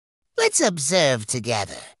Let's observe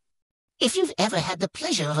together. If you've ever had the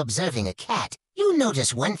pleasure of observing a cat, you'll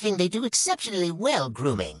notice one thing they do exceptionally well: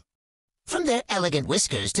 grooming. From their elegant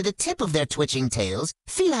whiskers to the tip of their twitching tails,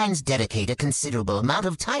 felines dedicate a considerable amount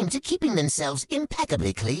of time to keeping themselves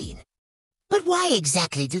impeccably clean. But why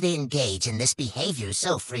exactly do they engage in this behavior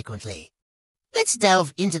so frequently? Let's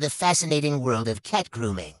delve into the fascinating world of cat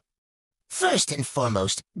grooming. First and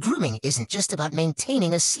foremost, grooming isn't just about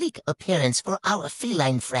maintaining a sleek appearance for our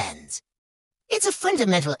feline friends. It's a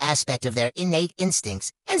fundamental aspect of their innate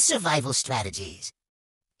instincts and survival strategies.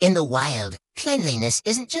 In the wild, cleanliness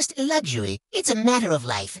isn't just a luxury, it's a matter of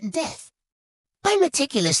life and death. By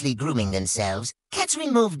meticulously grooming themselves, cats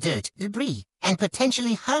remove dirt, debris, and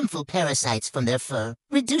potentially harmful parasites from their fur,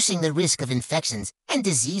 reducing the risk of infections and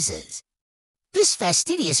diseases. This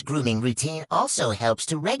fastidious grooming routine also helps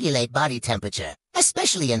to regulate body temperature,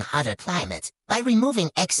 especially in hotter climates, by removing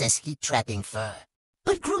excess heat-trapping fur.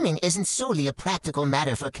 But grooming isn't solely a practical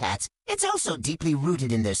matter for cats, it's also deeply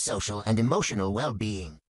rooted in their social and emotional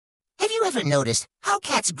well-being. Have you ever noticed how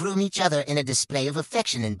cats groom each other in a display of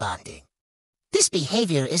affection and bonding? This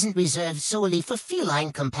behavior isn't reserved solely for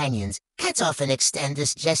feline companions. Cats often extend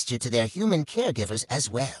this gesture to their human caregivers as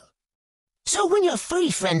well. So when your furry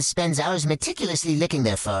friend spends hours meticulously licking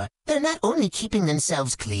their fur, they're not only keeping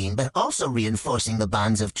themselves clean but also reinforcing the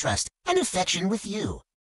bonds of trust and affection with you.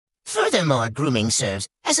 Furthermore, grooming serves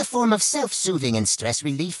as a form of self-soothing and stress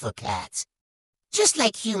relief for cats. Just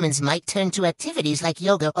like humans might turn to activities like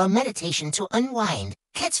yoga or meditation to unwind,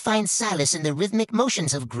 cats find solace in the rhythmic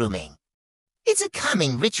motions of grooming. It's a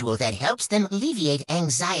calming ritual that helps them alleviate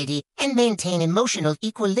anxiety and maintain emotional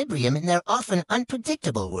equilibrium in their often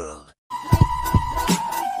unpredictable world.